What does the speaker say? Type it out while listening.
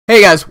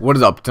Hey guys, what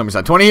is up?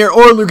 SOTW here,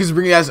 or Lucas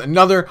bringing you guys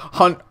another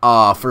hunt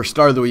for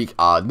start of the week.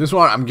 This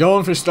one I'm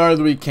going for start of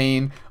the week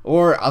Kane,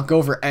 or I'll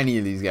go for any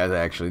of these guys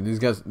actually. These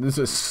guys, this is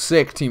a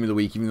sick team of the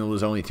week, even though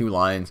there's only 2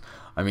 lines.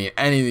 I mean,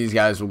 any of these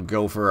guys will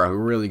go for a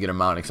really good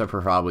amount, except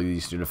for probably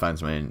these 2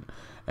 defensemen,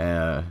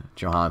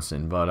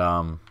 Johansson. But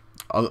I'll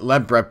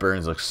let Brett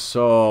Burns look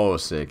so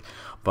sick.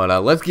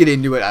 But let's get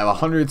into it. I have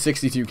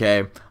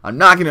 162K. I'm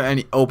not going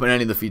to open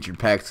any of the featured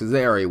packs because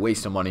they are a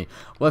waste of money.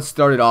 Let's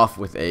start it off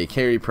with a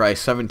carry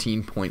price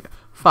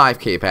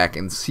 17.5K pack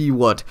and see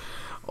what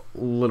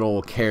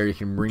little carry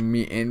can bring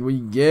me in. We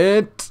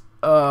get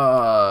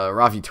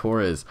Rafi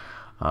Torres.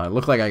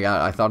 Looked like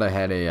I thought I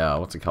had a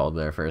what's it called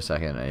there for a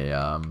second,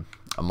 a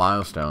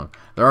milestone.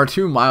 There are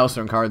 2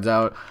 milestone cards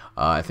out.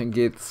 I think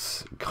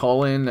it's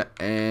Cullen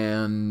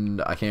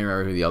and I can't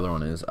remember who the other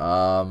one is.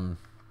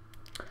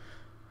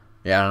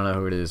 Yeah, I don't know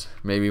who it is.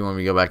 Maybe when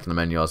we go back to the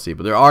menu, I'll see.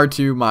 But there are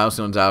 2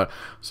 milestones out,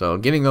 so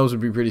getting those would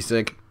be pretty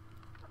sick.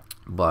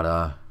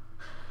 But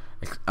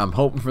I'm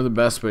hoping for the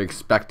best, but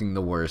expecting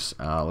the worst.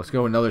 Let's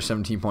go another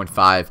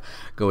 17.5.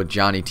 Go with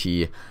Johnny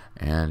T.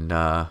 And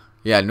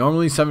yeah,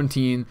 normally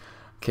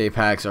 17K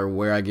packs are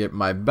where I get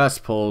my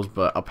best pulls,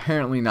 but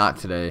apparently not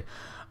today.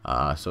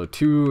 So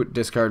 2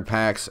 discard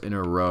packs in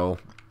a row.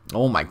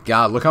 Oh my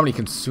God! Look how many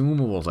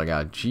consumables I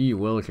got. Gee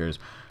willikers!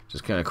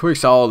 Just kind of quick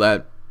sell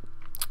that.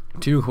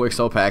 2 quick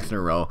sell packs in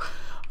a row.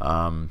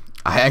 I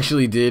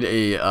actually did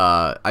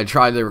I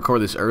tried to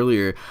record this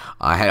earlier.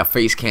 I had a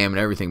face cam and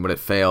everything, but it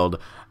failed.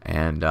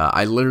 And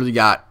I literally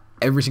got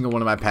every single one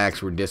of my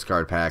packs were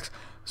discard packs.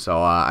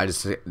 So I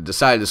just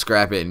decided to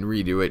scrap it and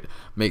redo it,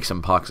 make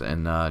some pucks,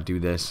 and do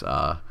this.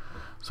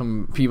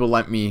 Some people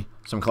lent me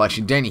some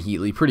collection. Danny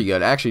Heatley, pretty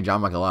good. Actually,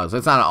 John Michael Laws.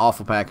 That's not an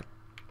awful pack.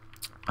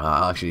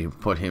 I'll actually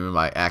put him in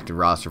my active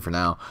roster for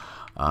now.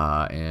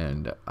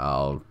 And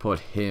I'll put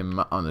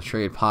him on the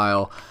trade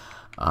pile.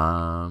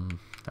 I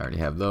already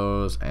have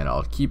those, and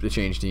I'll keep the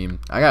change team.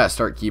 I gotta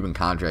start keeping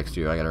contracts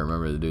too. I gotta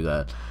remember to do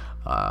that.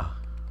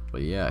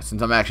 But yeah,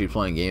 since I'm actually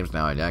playing games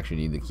now, I actually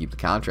need to keep the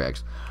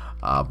contracts.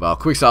 But I'll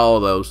quick sell all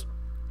of those.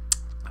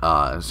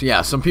 So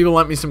yeah, some people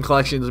lent me some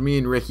collections. Me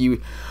and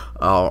Ricky,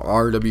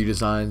 RW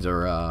Designs,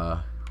 or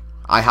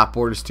IHOP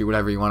Borders too,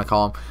 whatever you want to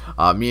call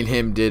them. Me and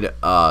him did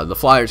the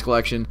Flyers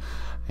collection,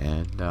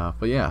 and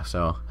but yeah,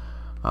 so.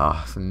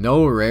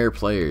 No rare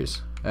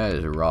players. That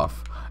is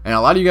rough. And a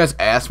lot of you guys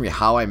ask me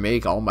how I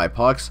make all my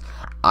pucks.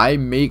 I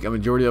make a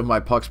majority of my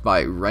pucks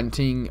by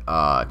renting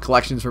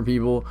collections from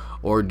people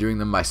or doing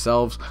them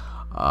myself.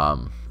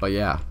 But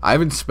yeah, I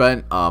haven't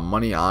spent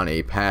money on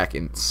a pack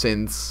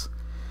since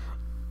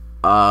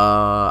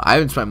I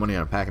haven't spent money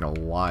on a pack in a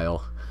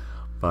while.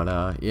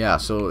 But yeah,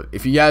 so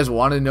if you guys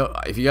want to know,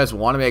 if you guys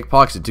want to make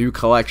pucks, do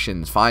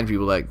collections. Find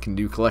people that can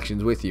do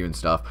collections with you and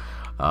stuff.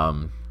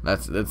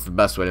 That's the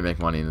best way to make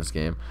money in this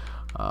game.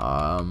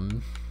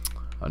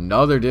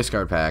 Another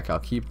discard pack. I'll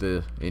keep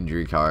the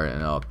injury card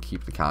and I'll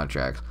keep the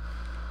contracts.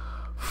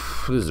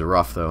 This is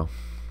rough though.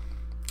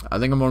 I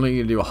think I'm only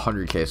gonna do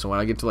 100K. So when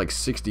I get to like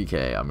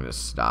 60K, I'm gonna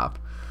stop.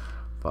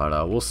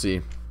 But we'll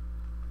see.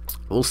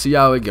 We'll see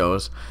how it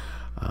goes.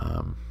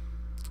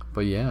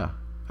 But yeah,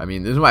 I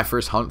mean, this is my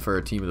first hunt for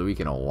a team of the week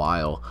in a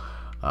while.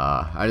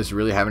 I just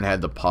really haven't had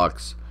the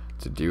pucks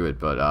to do it.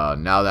 But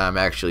now that I'm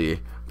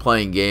actually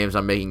playing games,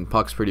 I'm making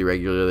pucks pretty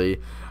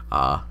regularly.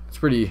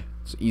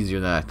 It's easier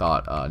than I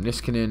thought.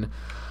 Niskanen,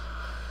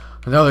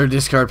 another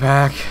discard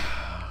pack.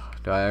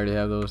 Do I already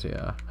have those?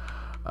 Yeah.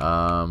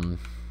 And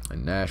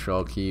Nashville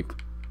I'll keep.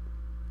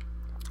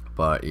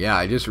 But yeah,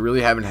 I just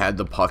really haven't had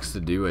the pucks to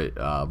do it.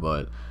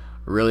 But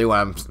really,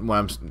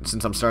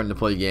 since I'm starting to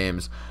play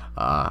games,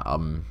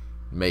 I'm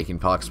making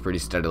pucks pretty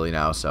steadily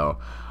now. So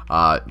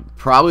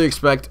probably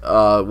expect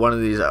one of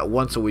these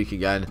once a week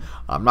again.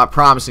 I'm not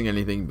promising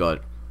anything,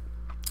 but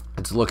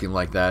it's looking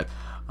like that.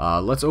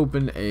 Let's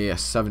open a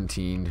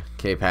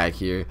 17K pack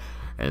here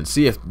and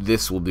see if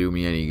this will do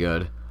me any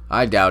good.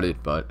 I doubt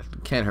it, but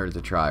it can't hurt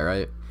to try,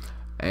 right?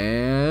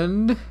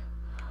 And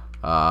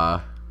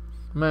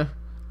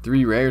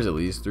 3 rares at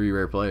least, 3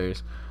 rare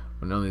players.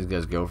 But none of these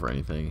guys go for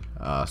anything.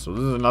 So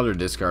this is another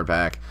discard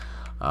pack.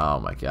 Oh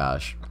my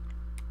gosh.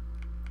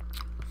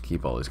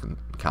 Keep all these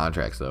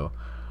contracts though.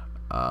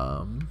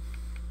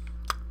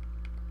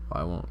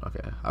 I won't.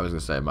 Okay, I was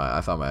gonna say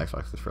I thought my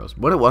Xbox was frozen,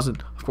 but it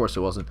wasn't. Of course,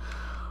 it wasn't.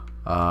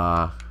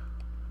 And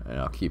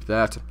I'll keep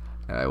that,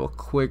 and I will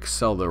quick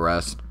sell the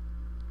rest.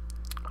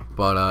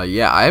 But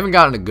yeah, I haven't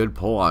gotten a good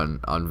pull on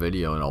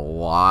video in a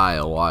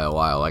while.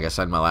 Like I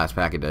said, my last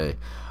pack a day.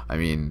 I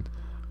mean,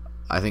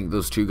 I think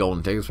those 2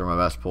 golden tickets were my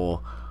best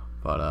pull.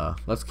 But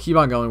let's keep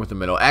on going with the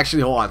middle.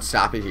 Actually, hold on,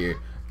 stop it here.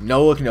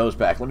 No look nose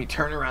pack. Let me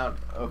turn around.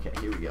 Okay,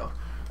 here we go.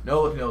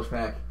 No look nose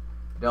pack.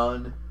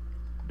 Done.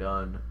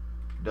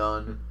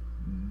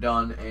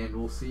 And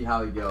we'll see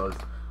how he goes.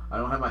 I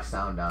don't have my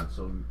sound down,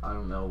 so I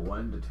don't know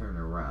when to turn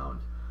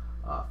around.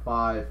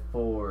 5,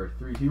 4,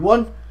 3, 2,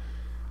 1.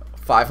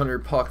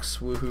 500 pucks,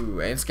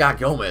 woohoo! And Scott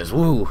Gomez,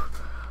 woo!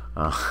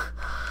 That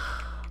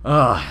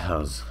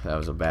was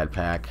a bad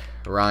pack.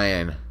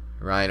 Ryan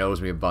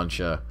owes me a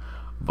bunch of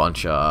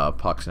bunch of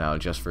pucks now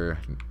just for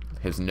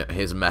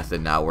his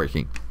method not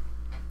working.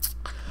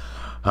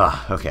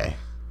 Okay.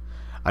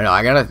 I know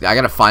I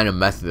gotta find a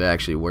method that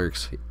actually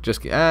works.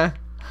 Just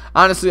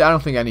honestly, I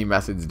don't think any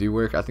methods do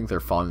work. I think they're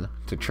fun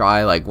to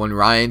try. Like when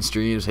Ryan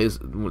streams,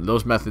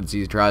 those methods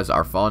he tries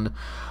are fun.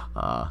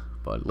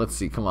 But let's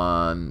see. Come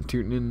on,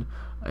 Tutanen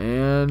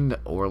and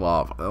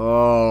Orlov.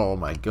 Oh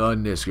my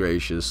goodness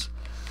gracious,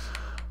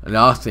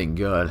 nothing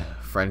good.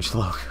 French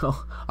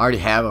logo. I already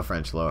have a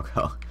French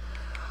logo.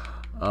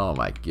 Oh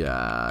my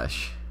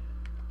gosh.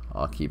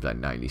 I'll keep that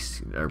 90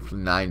 or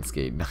 9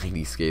 skate,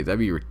 90 skate. That'd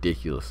be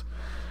ridiculous.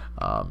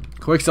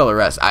 Quick sell the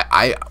rest.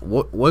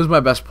 What was my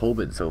best pull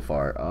bid so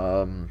far?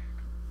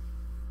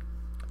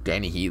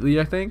 Danny Heatley,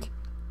 I think.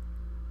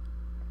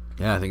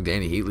 Yeah, I think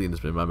Danny Heatley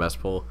has been my best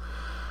pull.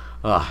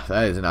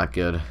 That is not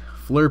good.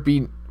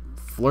 Flirpity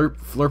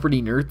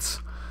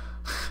Nerds.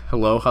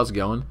 Hello, how's it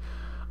going?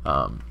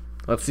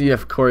 Let's see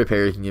if Corey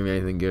Perry can give me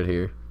anything good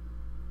here.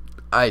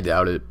 I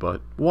doubt it,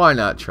 but why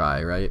not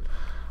try, right?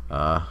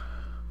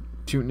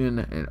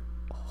 Tutanen and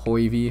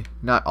Hoivy,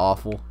 not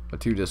awful, but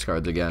 2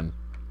 discards again.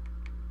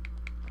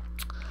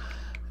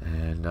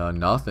 And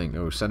nothing.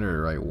 Oh,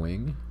 center right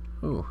wing.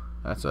 Oh,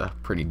 that's a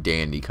pretty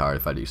dandy card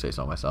if I do say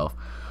so myself.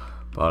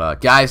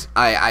 But guys,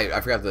 I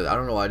forgot that. I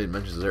don't know why I didn't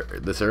mention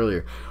this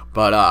earlier.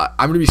 But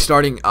I'm going to be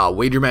starting a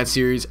wager match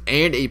series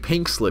and a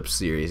pink slips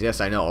series.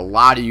 Yes, I know a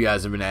lot of you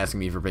guys have been asking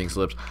me for pink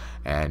slips,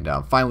 and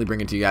finally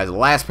bringing to you guys the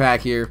last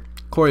pack here.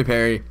 Corey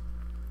Perry.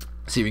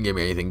 See if you can give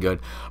me anything good.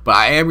 But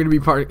I am going to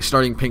be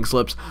starting pink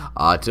slips.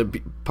 To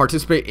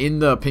participate in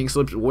the pink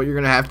slips, what you're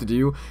going to have to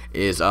do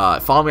is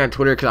follow me on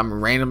Twitter, because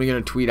I'm randomly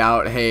going to tweet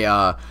out, hey,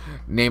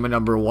 name a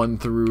number 1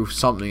 through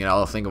something, and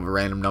I'll think of a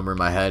random number in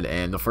my head,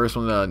 and the first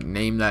one to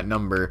name that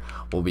number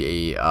will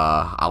be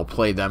I'll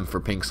play them for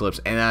pink slips.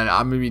 And then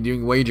I'm going to be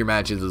doing wager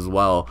matches as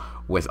well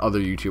with other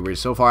YouTubers.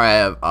 So far I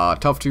have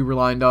Tough Tuber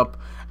lined up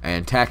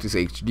and Tactics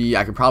HD.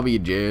 I could probably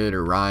get Jid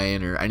or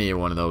Ryan or any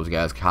one of those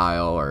guys,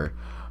 Kyle or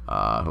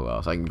who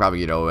else? I can probably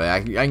get Ove.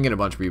 I can get a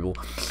bunch of people.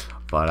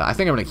 But I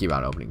think I'm going to keep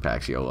on opening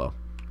packs, YOLO.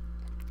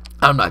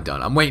 I'm not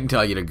done. I'm waiting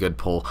until I get a good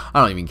pull.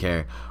 I don't even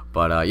care.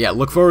 But yeah,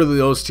 look forward to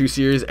those 2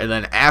 series. And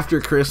then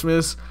after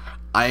Christmas,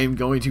 I am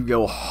going to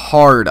go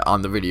hard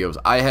on the videos.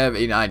 I have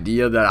an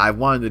idea that I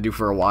wanted to do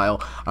for a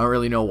while. I don't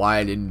really know why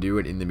I didn't do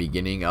it in the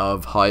beginning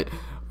of HUT.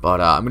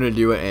 But I'm going to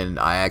do it, and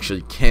I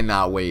actually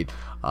cannot wait.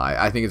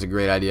 I think it's a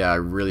great idea. I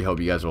really hope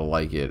you guys will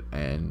like it.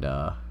 And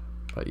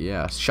but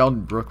yeah,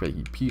 Sheldon Brookman,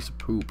 you piece of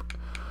poop.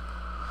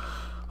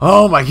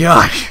 Oh my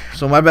gosh.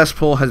 So my best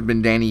pull has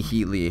been Danny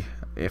Heatley,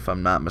 if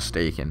I'm not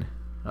mistaken.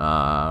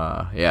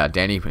 Yeah,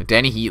 Danny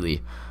Heatley.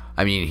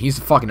 I mean, he's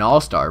a fucking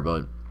all-star,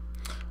 but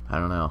I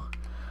don't know.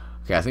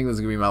 Okay, I think this is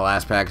going to be my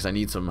last pack, because I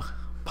need some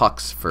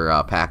pucks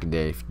for pack a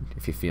day,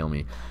 if you feel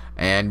me.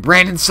 And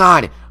Brandon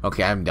Saad.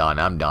 Okay, I'm done.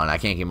 I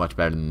can't get much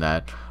better than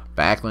that.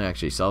 Backlund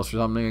actually sells for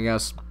something, I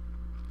guess.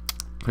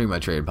 Putting my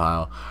trade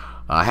pile.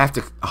 I have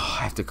to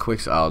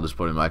quick. I'll just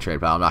put it in my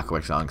trade pile. I'm not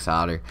quick selling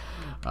Sauter.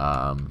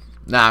 Nah,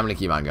 I'm gonna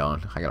keep on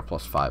going. I got a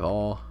 +5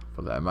 all.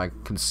 Put that in my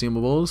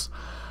consumables.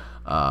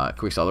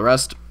 Quick sell the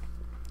rest.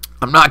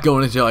 I'm not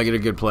going until I get a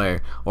good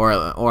player, or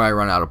I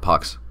run out of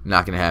pucks.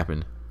 Not gonna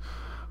happen.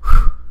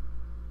 Whew.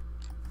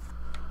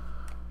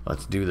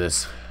 Let's do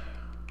this.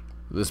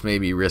 This may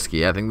be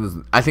risky. I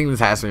think this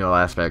has to be my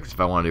last pack if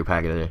I want to do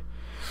pack of the day.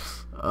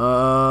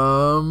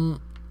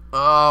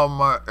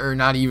 Or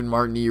not even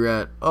Martin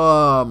Erat.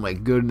 Oh my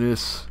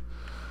goodness.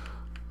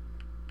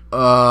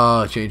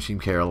 Change Team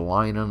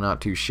Carolina,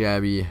 not too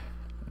shabby.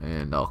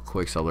 And I'll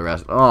quick sell the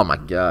rest. Oh my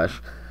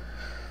gosh.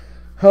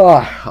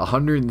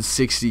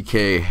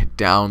 160k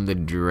down the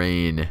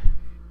drain.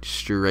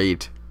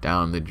 Straight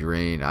down the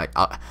drain.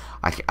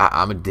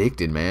 I'm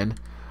addicted, man.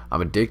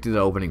 I'm addicted to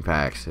opening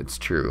packs. It's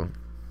true.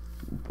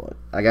 But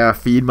I gotta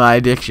feed my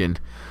addiction.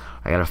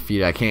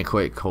 I can't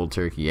quit cold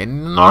turkey.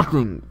 And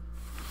nothing.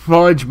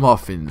 Fudge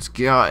muffins.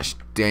 Gosh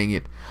dang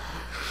it.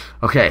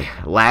 Okay,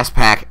 last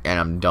pack and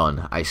I'm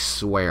done. I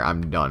swear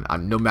I'm done.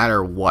 No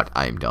matter what,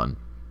 I'm done.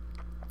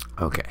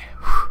 Okay.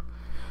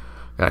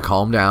 Gotta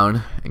calm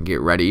down and get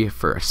ready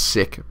for a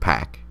sick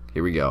pack.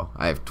 Here we go.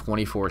 I have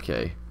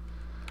 24k.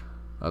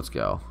 Let's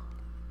go.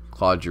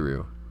 Claude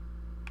Giroux.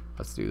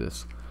 Let's do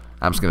this.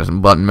 I'm just gonna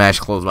button mash,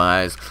 close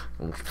my eyes.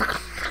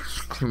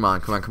 Come on.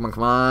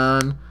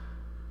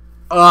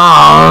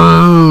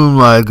 Oh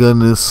my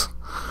goodness.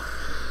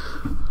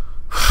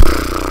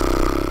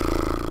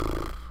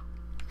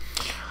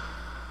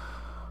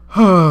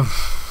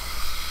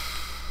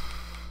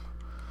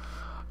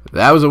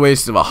 That was a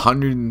waste of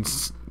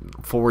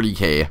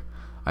 140k.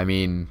 I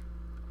mean,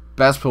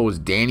 best pull was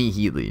Danny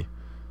Heatley.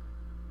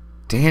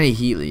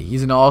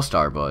 He's an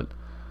all-star, but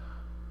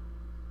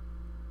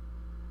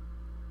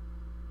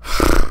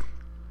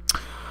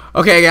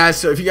okay, guys.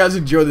 So if you guys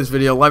enjoyed this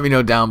video, let me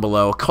know down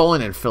below.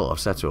 Cullen and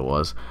Phillips, that's who it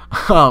was.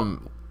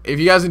 If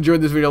you guys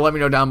enjoyed this video, let me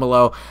know down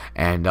below.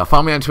 And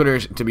follow me on Twitter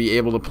to be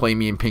able to play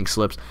me in pink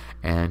slips.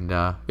 And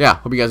yeah,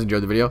 hope you guys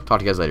enjoyed the video. Talk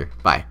to you guys later.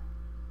 Bye.